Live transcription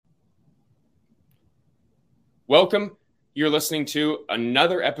Welcome. You're listening to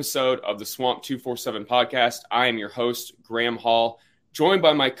another episode of the Swamp 247 podcast. I am your host, Graham Hall, joined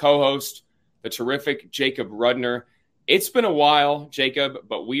by my co-host, the terrific Jacob Rudner. It's been a while, Jacob,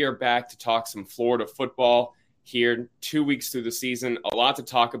 but we are back to talk some Florida football here 2 weeks through the season. A lot to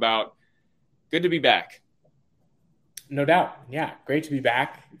talk about. Good to be back. No doubt. Yeah, great to be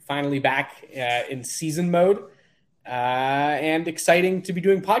back. Finally back in season mode and exciting to be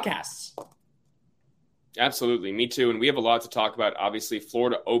doing podcasts. Absolutely. Me too. And we have a lot to talk about. Obviously,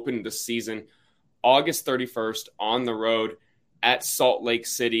 Florida opened the season August 31st on the road at Salt Lake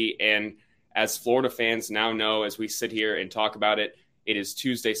City. And as Florida fans now know, as we sit here and talk about it, it is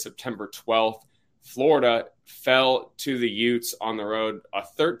Tuesday, September 12th. Florida fell to the Utes on the road, a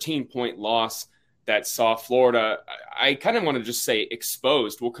 13-point loss that saw Florida, I kind of want to just say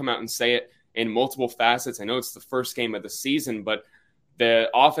exposed. We'll come out and say it in multiple facets. I know it's the first game of the season, but the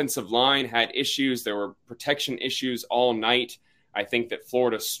offensive line had issues. There were protection issues all night. I think that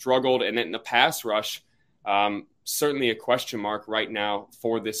Florida struggled. And then in the pass rush, certainly a question mark right now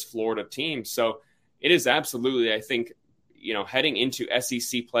for this Florida team. So it is absolutely, I think, heading into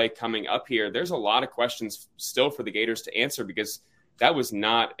SEC play coming up here, there's a lot of questions still for the Gators to answer because that was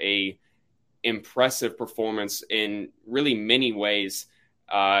not a impressive performance in really many ways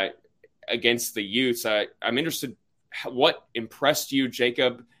against the Utes. I'm interested what impressed you,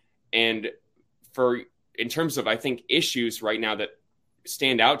 Jacob, and in terms of, I think, issues right now that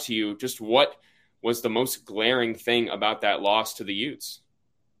stand out to you, just what was the most glaring thing about that loss to the Utes?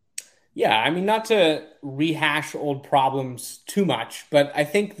 Yeah, I mean, not to rehash old problems too much, but I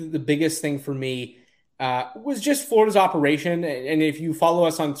think the biggest thing for me was just Florida's operation. And if you follow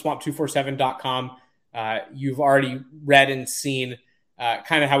us on swamp247.com, you've already read and seen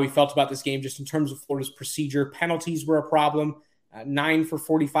kind of how we felt about this game just in terms of Florida's procedure. Penalties were a problem. 9 for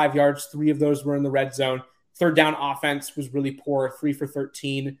 45 yards. 3 of those were in the red zone. Third down offense was really poor. 3 for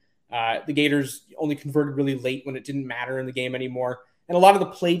 13. The Gators only converted really late when it didn't matter in the game anymore. And a lot of the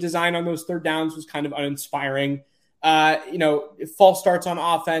play design on those third downs was kind of uninspiring. False starts on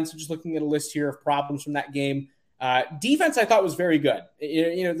offense. Just looking at a list here of problems from that game. Defense, I thought, was very good.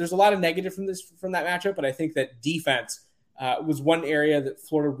 There's a lot of negative from that matchup, but I think that defense was one area that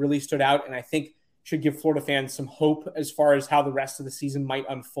Florida really stood out, and I think should give Florida fans some hope as far as how the rest of the season might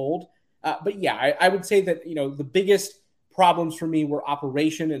unfold. But yeah, I would say that the biggest problems for me were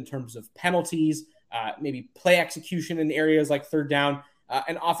operation in terms of penalties, maybe play execution in areas like third down,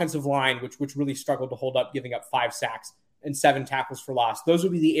 and offensive line, which really struggled to hold up, giving up 5 sacks and 7 tackles for loss. Those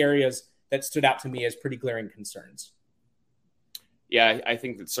would be the areas that stood out to me as pretty glaring concerns. Yeah, I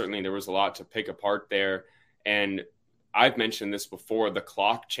think that certainly there was a lot to pick apart there, and I've mentioned this before, the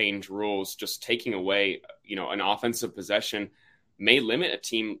clock change rules, just taking away, an offensive possession may limit a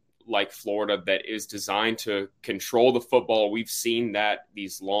team like Florida that is designed to control the football. We've seen that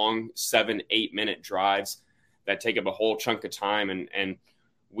these long 7-8 minute drives that take up a whole chunk of time. And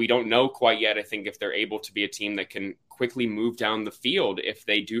we don't know quite yet, I think, if they're able to be a team that can quickly move down the field if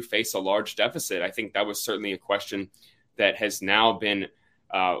they do face a large deficit. I think that was certainly a question that has now been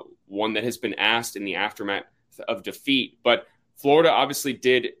one that has been asked in the aftermath of defeat. But Florida obviously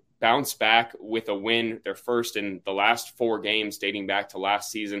did bounce back with a win, their first in the last 4 games dating back to last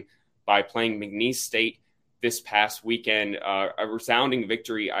season, by playing McNeese State this past weekend. A resounding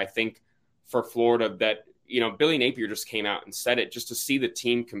victory, I think, for Florida that, Billy Napier just came out and said it, just to see the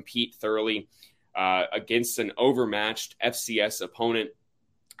team compete thoroughly against an overmatched FCS opponent,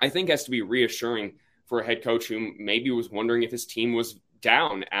 I think has to be reassuring for a head coach who maybe was wondering if his team was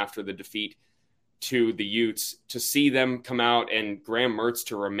down after the defeat to the Utes. To see them come out and Graham Mertz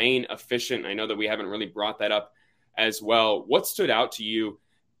to remain efficient. I know that we haven't really brought that up as well. What stood out to you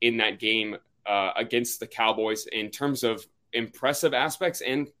in that game against the Cowboys in terms of impressive aspects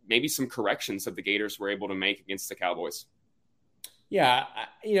and maybe some corrections that the Gators were able to make against the Cowboys? Yeah,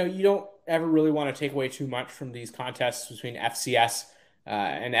 you don't ever really want to take away too much from these contests between FCS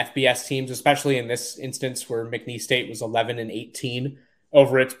and FBS teams, especially in this instance where McNeese State was 11-18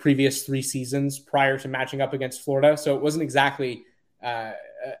 over its previous 3 seasons prior to matching up against Florida. So it wasn't exactly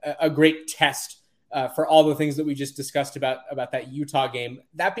a great test for all the things that we just discussed about that Utah game.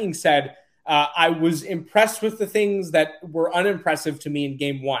 That being said, I was impressed with the things that were unimpressive to me in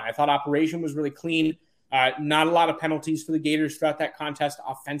game 1. I thought operation was really clean. Not a lot of penalties for the Gators throughout that contest,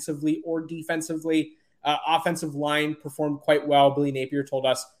 offensively or defensively. Offensive line performed quite well. Billy Napier told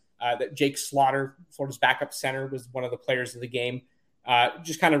us that Jake Slaughter, Florida's backup center, was one of the players of the game.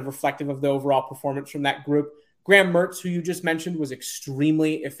 Just kind of reflective of the overall performance from that group. Graham Mertz, who you just mentioned, was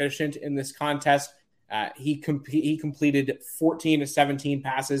extremely efficient in this contest. He completed 14 to 17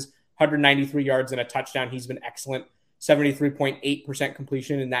 passes, 193 yards and a touchdown. He's been excellent. 73.8%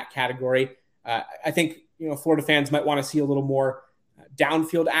 completion in that category. I think, Florida fans might want to see a little more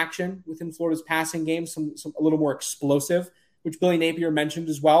downfield action within Florida's passing game, some a little more explosive, which Billy Napier mentioned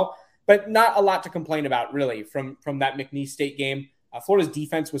as well, but not a lot to complain about really from that McNeese State game. Florida's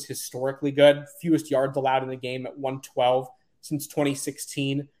defense was historically good, fewest yards allowed in the game at 112 since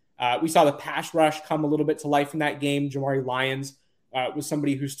 2016. We saw the pass rush come a little bit to life in that game. Jamari Lyons was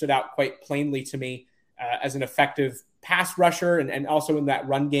somebody who stood out quite plainly to me as an effective pass rusher and also in that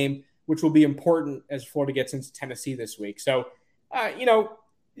run game, which will be important as Florida gets into Tennessee this week. So,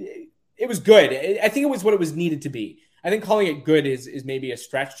 it was good. I think it was what it was needed to be. I think calling it good is maybe a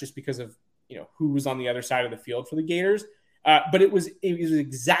stretch just because of, who was on the other side of the field for the Gators. But it was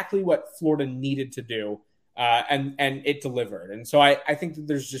exactly what Florida needed to do, and it delivered. And so I think that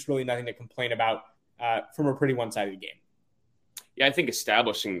there's just really nothing to complain about from a pretty one-sided game. Yeah, I think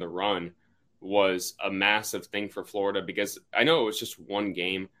establishing the run was a massive thing for Florida because I know it was just one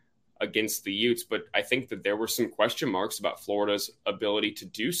game against the Utes, but I think that there were some question marks about Florida's ability to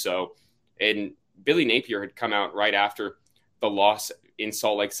do so. And Billy Napier had come out right after the loss in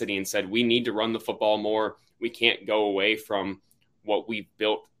Salt Lake City and said, we need to run the football more. We can't go away from what we've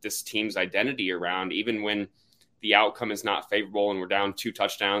built this team's identity around, even when the outcome is not favorable and we're down 2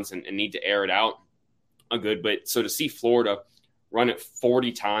 touchdowns and need to air it out a good bit. So to see Florida run it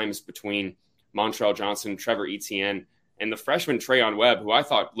 40 times between Montrell Johnson, Trevor Etienne, and the freshman Trayon Webb, who I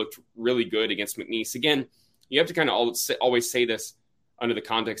thought looked really good against McNeese. Again, you have to kind of always say this under the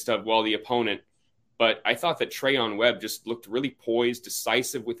context of, well, the opponent. But I thought that Trayon Webb just looked really poised,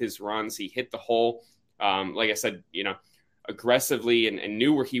 decisive with his runs. He hit the hole, like I said, aggressively and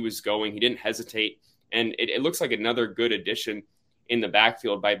knew where he was going. He didn't hesitate. And it looks like another good addition in the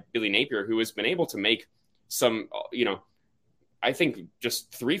backfield by Billy Napier, who has been able to make some, I think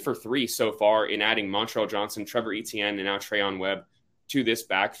just 3 for 3 so far in adding Montrell Johnson, Trevor Etienne, and now Trayon Webb to this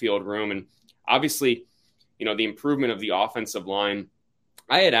backfield room. And obviously, the improvement of the offensive line.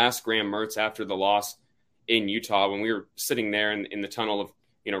 I had asked Graham Mertz after the loss in Utah when we were sitting there in the tunnel of,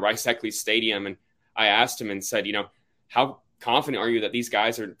 Rice-Eccles Stadium. And I asked him and said, how confident are you that these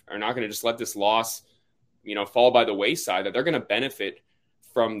guys are not going to just let this loss, fall by the wayside, that they're going to benefit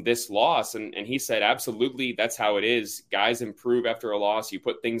from this loss? And he said, absolutely, that's how it is. Guys improve after a loss. You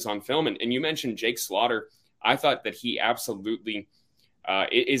put things on film. And you mentioned Jake Slaughter. I thought that he absolutely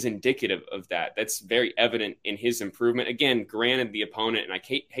is indicative of that. That's very evident in his improvement. Again, granted the opponent, and I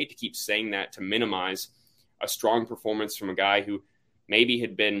hate to keep saying that to minimize a strong performance from a guy who maybe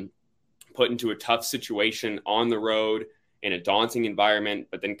had been put into a tough situation on the road in a daunting environment,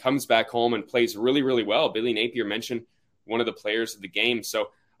 but then comes back home and plays really, really well. Billy Napier mentioned one of the players of the game. So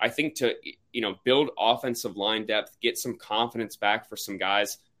I think to, build offensive line depth, get some confidence back for some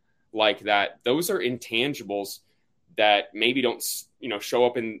guys like that, those are intangibles that maybe don't, show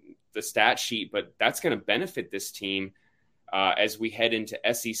up in the stat sheet, but that's going to benefit this team as we head into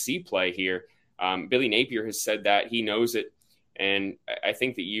SEC play here. Billy Napier has said that he knows it. And I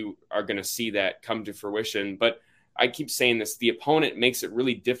think that you are going to see that come to fruition. But I keep saying this, the opponent makes it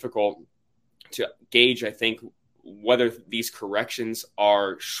really difficult to gauge, I think, whether these corrections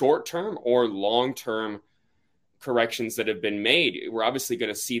are short-term or long-term corrections that have been made. We're obviously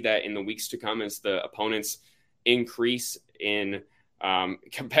going to see that in the weeks to come as the opponents increase in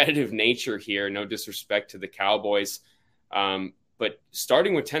competitive nature here. No disrespect to the Cowboys. But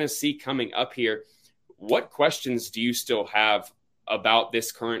starting with Tennessee coming up here, what questions do you still have about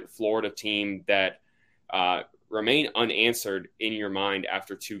this current Florida team that remain unanswered in your mind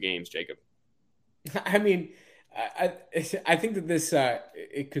after 2 games, Jacob? I mean, I think that this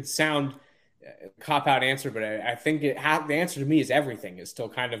it could sound a cop-out answer, but I think the answer to me is everything is still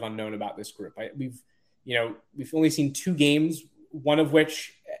kind of unknown about this group. We've only seen 2 games, one of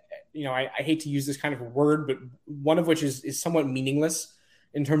which, I hate to use this kind of a word, but one of which is somewhat meaningless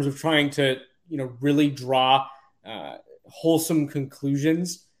in terms of trying to really draw wholesome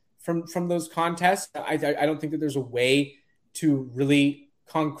conclusions from those contests. I don't think that there's a way to really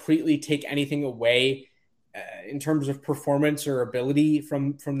concretely take anything away in terms of performance or ability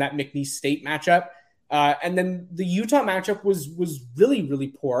from that McNeese State matchup. And then the Utah matchup was really, really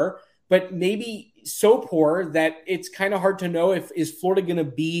poor, but maybe so poor that it's kind of hard to know is Florida going to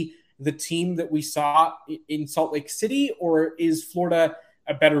be the team that we saw in Salt Lake City, or is Florida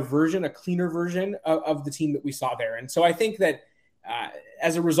a better version, a cleaner version of the team that we saw there. And so I think that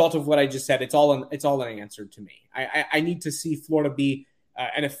as a result of what I just said, it's all unanswered to me. I need to see Florida be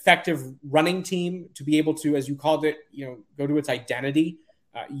an effective running team to be able to, as you called it, go to its identity,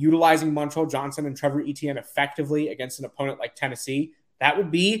 utilizing Montrell Johnson and Trevor Etienne effectively against an opponent like Tennessee. That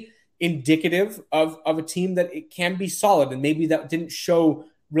would be indicative of a team that it can be solid, and maybe that didn't show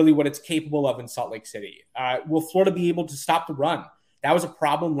really what it's capable of in Salt Lake City. Will Florida be able to stop the run? That was a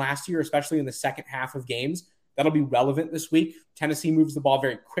problem last year, especially in the second half of games. That'll be relevant this week. Tennessee moves the ball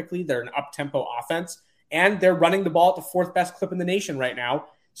very quickly. They're an up-tempo offense, and they're running the ball at the fourth best clip in the nation right now.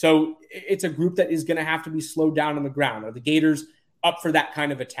 So it's a group that is going to have to be slowed down on the ground. Are the Gators up for that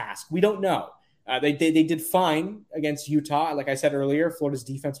kind of a task? We don't know. They did fine against Utah. Like I said earlier, Florida's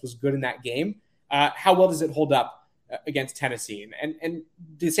defense was good in that game. How well does it hold up against Tennessee? And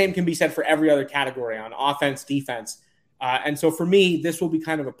the same can be said for every other category on offense, defense. And so for me, this will be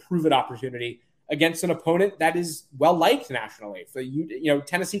kind of a prove-it opportunity against an opponent that is well-liked nationally. So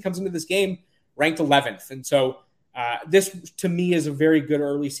Tennessee comes into this game ranked 11th. And so this, to me, is a very good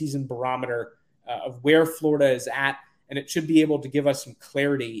early season barometer of where Florida is at. And it should be able to give us some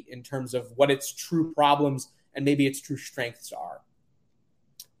clarity in terms of what its true problems and maybe its true strengths are.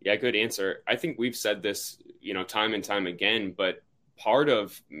 Yeah, good answer. I think we've said this, time and time again, but part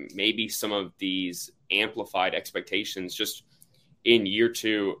of maybe some of these amplified expectations just in year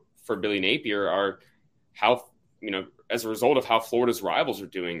two for Billy Napier are how, as a result of how Florida's rivals are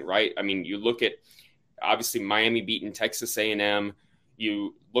doing, right? I mean, you look at, obviously, Miami beating Texas A&M.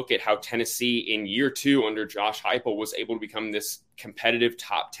 You look at how Tennessee in year two under Josh Heupel was able to become this competitive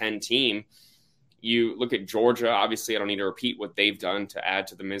top 10 team. You look at Georgia. Obviously, I don't need to repeat what they've done to add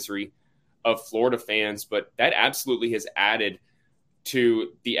to the misery of Florida fans, but that absolutely has added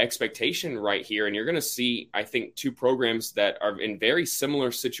to the expectation right here. And you're going to see, I think, two programs that are in very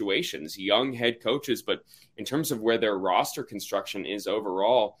similar situations, young head coaches, but in terms of where their roster construction is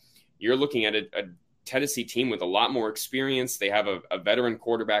overall, you're looking at a Tennessee team with a lot more experience. They have a veteran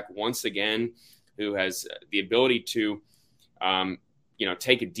quarterback once again who has the ability to,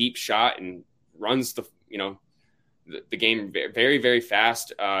 take a deep shot and runs the game very, very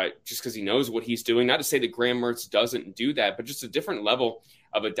fast just because he knows what he's doing. Not to say that Graham Mertz doesn't do that, but just a different level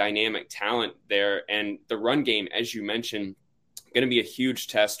of a dynamic talent there. And the run game, as you mentioned, going to be a huge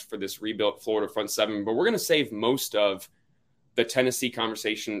test for this rebuilt Florida front seven. But we're going to save most of the Tennessee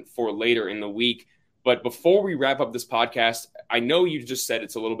conversation for later in the week. But before we wrap up this podcast, I know you just said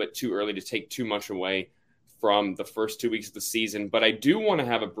it's a little bit too early to take too much away from the first 2 weeks of the season, but I do want to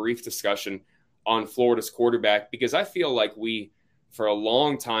have a brief discussion on Florida's quarterback because I feel like for a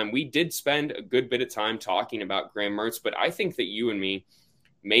long time, we did spend a good bit of time talking about Graham Mertz, but I think that you and me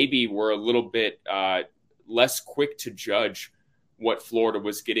maybe were a little bit less quick to judge what Florida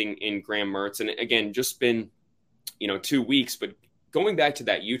was getting in Graham Mertz. And again, just been, 2 weeks, but going back to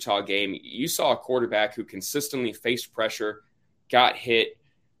that Utah game, you saw a quarterback who consistently faced pressure, got hit,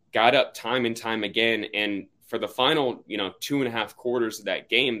 got up time and time again. And for the final, 2.5 quarters of that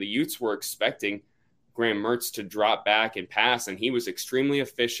game, the Utes were expecting Graham Mertz to drop back and pass, and he was extremely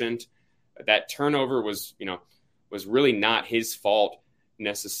efficient. That turnover was really not his fault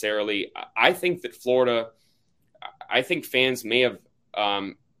necessarily. I think that fans may have,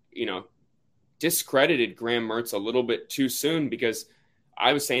 discredited Graham Mertz a little bit too soon because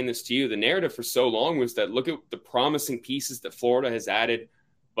I was saying this to you. The narrative for so long was that look at the promising pieces that Florida has added,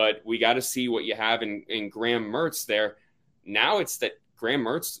 but we got to see what you have in Graham Mertz there. Now it's that Graham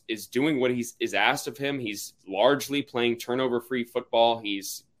Mertz is doing what is asked of him. He's largely playing turnover-free football.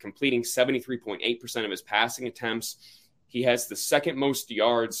 He's completing 73.8% of his passing attempts. He has the second most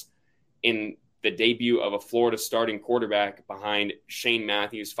yards in the debut of a Florida starting quarterback behind Shane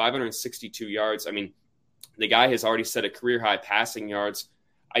Matthews, 562 yards. I mean, the guy has already set a career-high passing yards.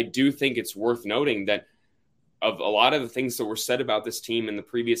 I do think it's worth noting that of a lot of the things that were said about this team in the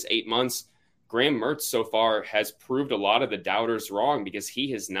previous 8 months, Graham Mertz so far has proved a lot of the doubters wrong because he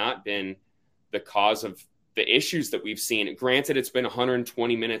has not been the cause of the issues that we've seen. Granted, it's been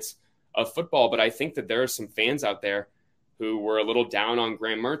 120 minutes of football, but I think that there are some fans out there who were a little down on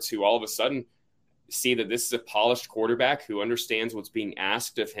Graham Mertz who all of a sudden see that this is a polished quarterback who understands what's being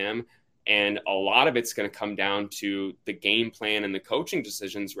asked of him. And a lot of it's going to come down to the game plan and the coaching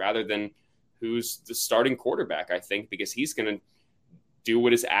decisions rather than who's the starting quarterback, I think, because he's going to do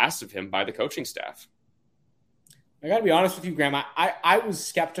what is asked of him by the coaching staff. I got to be honest with you, Graham. I was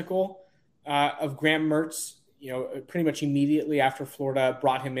skeptical of Graham Mertz, pretty much immediately after Florida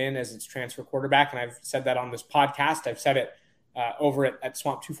brought him in as its transfer quarterback. And I've said that on this podcast. I've said it over at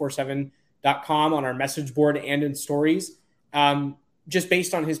swamp247.com on our message board and in stories, just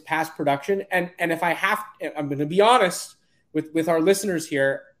based on his past production. And if I'm going to be honest with our listeners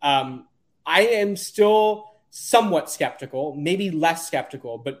here, I am still somewhat skeptical, maybe less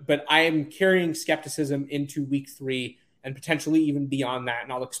skeptical, but I am carrying skepticism into week 3 and potentially even beyond that.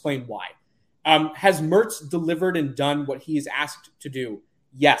 And I'll explain why. Has Mertz delivered and done what he is asked to do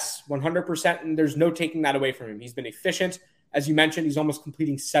Yes, 100%. And there's no taking that away from him. He's been efficient. As you mentioned, he's almost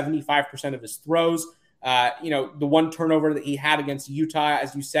completing 75% of his throws. The one turnover that he had against Utah,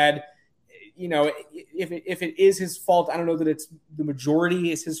 as you said, if it is his fault, I don't know that it's the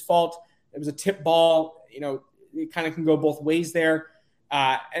majority is his fault. It was a tip ball. It kind of can go both ways there.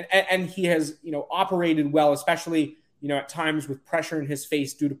 And he has, operated well, especially, at times with pressure in his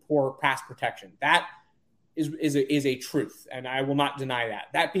face due to poor pass protection. That is a truth, and I will not deny that.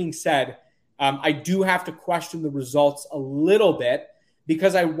 That being said, I do have to question the results a little bit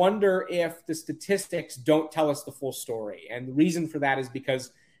because I wonder if the statistics don't tell us the full story. And the reason for that is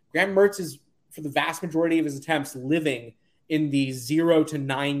because Graham Mertz is, for the vast majority of his attempts, living in the 0 to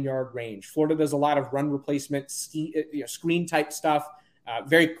 9 yard range. Florida does a lot of run replacement, screen type stuff,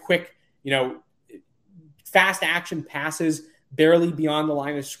 very quick, fast action passes, barely beyond the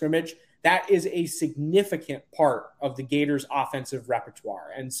line of scrimmage. That is a significant part of the Gators' offensive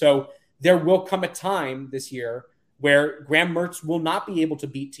repertoire. And so there will come a time this year where Graham Mertz will not be able to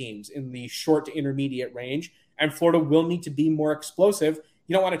beat teams in the short to intermediate range, and Florida will need to be more explosive.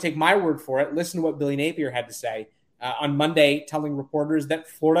 You don't want to take my word for it. Listen to what Billy Napier had to say on Monday, telling reporters that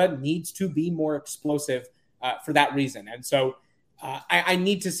Florida needs to be more explosive for that reason. And so I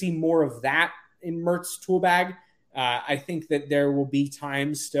need to see more of that in Mertz's tool bag. I think that there will be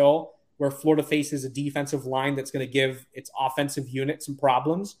times still where Florida faces a defensive line that's going to give its offensive unit some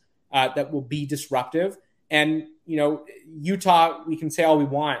problems that will be disruptive. And, Utah, we can say all we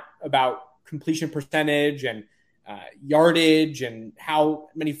want about completion percentage and yardage and how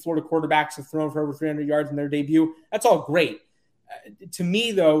many Florida quarterbacks have thrown for over 300 yards in their debut. That's all great. To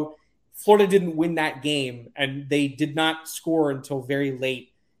me, though, Florida didn't win that game, and they did not score until very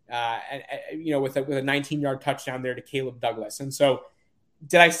late, with a 19-yard touchdown there to Caleb Douglas. And so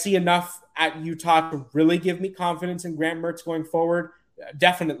did I see enough at Utah to really give me confidence in Graham Mertz going forward?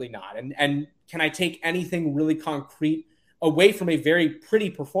 Definitely not. And can I take anything really concrete away from a very pretty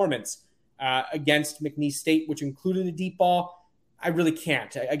performance against McNeese State, which included a deep ball? I really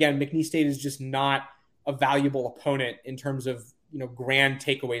can't. Again, McNeese State is just not a valuable opponent in terms of, grand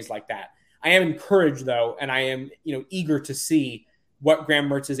takeaways like that. I am encouraged, though, and I am, eager to see what Graham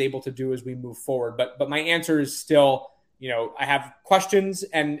Mertz is able to do as we move forward. But my answer is still, I have questions,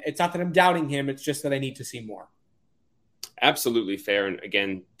 and it's not that I'm doubting him. It's just that I need to see more. Absolutely fair. And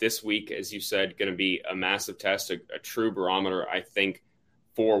again, this week, as you said, going to be a massive test, a true barometer, I think,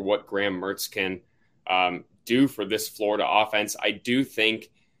 for what Graham Mertz can do for this Florida offense. I do think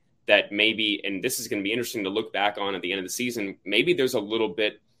that maybe, and this is going to be interesting to look back on at the end of the season, maybe there's a little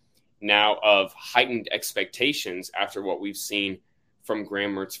bit now of heightened expectations after what we've seen from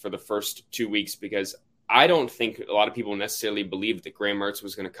Graham Mertz for the first 2 weeks, because I don't think a lot of people necessarily believed that Graham Mertz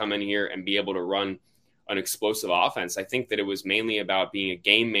was going to come in here and be able to run an explosive offense. I think that it was mainly about being a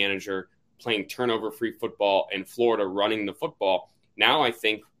game manager, playing turnover-free football, and Florida running the football. Now I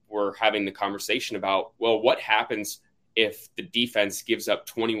think we're having the conversation about, well, what happens if the defense gives up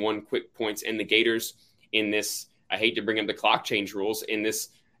 21 quick points and the Gators in this, I hate to bring up the clock change rules, in this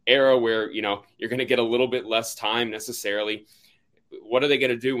era where, you're going to get a little bit less time necessarily. What are they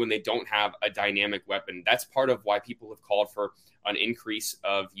going to do when they don't have a dynamic weapon? That's part of why people have called for an increase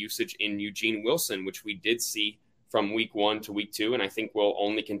of usage in Eugene Wilson, which we did see from week 1 to week 2, and I think will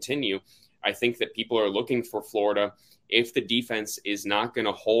only continue. I think that people are looking for Florida, if the defense is not going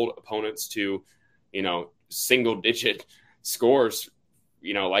to hold opponents to, single-digit scores,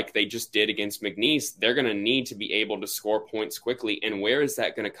 like they just did against McNeese, they're going to need to be able to score points quickly. And where is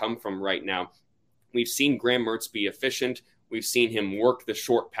that going to come from right now? We've seen Graham Mertz be efficient. We've seen him work the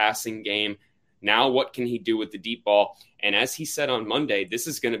short passing game. Now what can he do with the deep ball? And as he said on Monday, this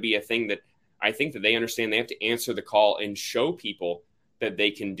is going to be a thing that I think that they understand they have to answer the call and show people that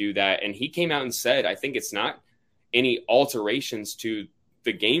they can do that. And he came out and said, I think it's not any alterations to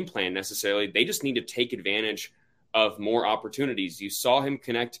the game plan necessarily. They just need to take advantage of more opportunities. You saw him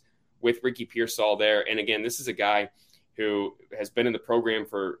connect with Ricky Pearsall there. And again, this is a guy who has been in the program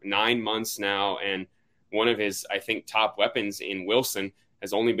for 9 months now. And one of his, I think, top weapons in Wilson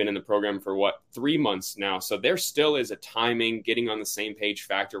has only been in the program for 3 months now. So there still is a timing, getting on the same page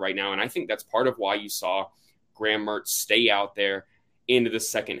factor right now. And I think that's part of why you saw Graham Mertz stay out there into the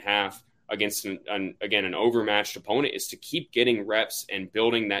second half against an overmatched opponent, is to keep getting reps and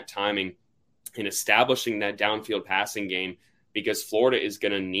building that timing and establishing that downfield passing game, because Florida is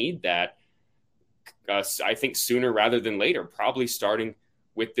going to need that, I think, sooner rather than later, probably starting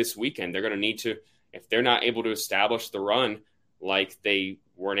with this weekend. They're going to need to, if they're not able to establish the run like they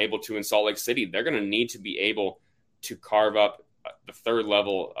weren't able to in Salt Lake City, they're going to need to be able to carve up the third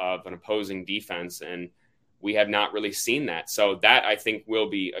level of an opposing defense. And we have not really seen that. So that, I think, will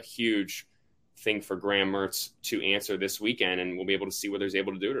be a huge thing for Graham Mertz to answer this weekend, and we'll be able to see whether he's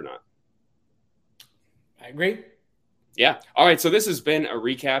able to do it or not. I agree. Yeah. All right. So this has been a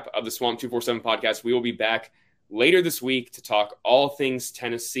recap of the Swamp 247 podcast. We will be back later this week to talk all things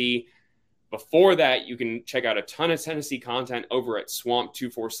Tennessee. Before that, you can check out a ton of Tennessee content over at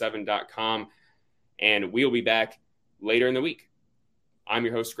swamp247.com, and we'll be back later in the week. I'm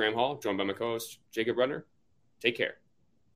your host, Graham Hall, joined by my co-host, Jacob Rudner. Take care.